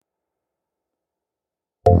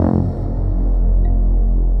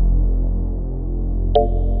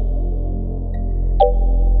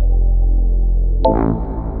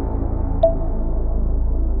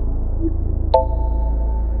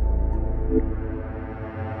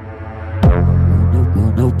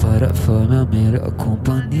para foi minha melhor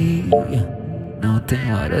companhia. Não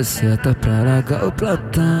tem hora certa pra largar o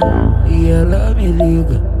platão. E ela me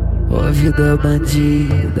liga: ó vida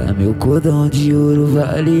bandida, meu cordão de ouro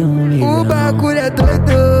vale 1 milhão. O bagulho é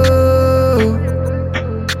doido,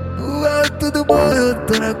 o alto do morro eu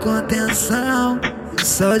tô na contenção. O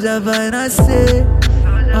sol já vai nascer,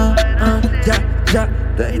 já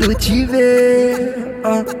tô indo te ver,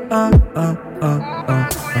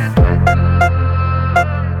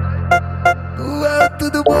 No alto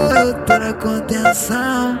do morro eu tô na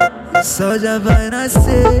contenção. O sol já vai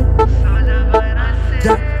nascer,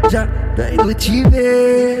 já tô indo te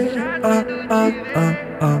ver,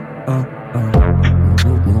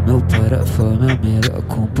 O meu para foi minha melhor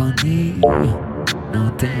companhia. Não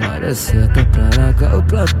tem hora certa pra largar o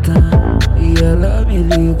platão. E ela me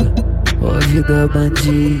liga: ó vida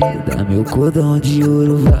bandida, meu cordão de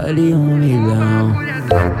ouro vale 1 milhão.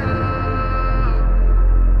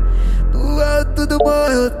 No alto do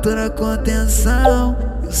morro eu tô na contenção.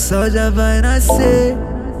 O sol já vai nascer,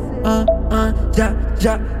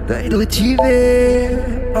 já tô indo te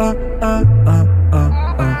ver,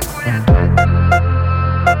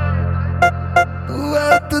 No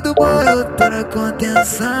alto do morro eu tô na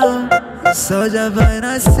contenção. O sol já vai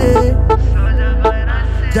nascer,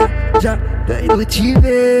 já tô indo te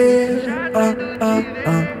ver,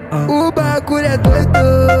 O bagulho é doido,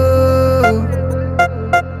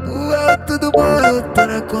 no alto do morro eu tô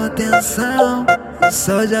na contenção. O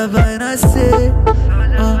sol já vai nascer,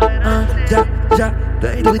 já tô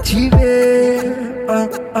indo te ver,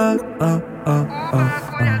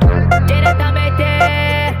 Diretamente,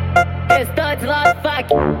 estou de love fuck.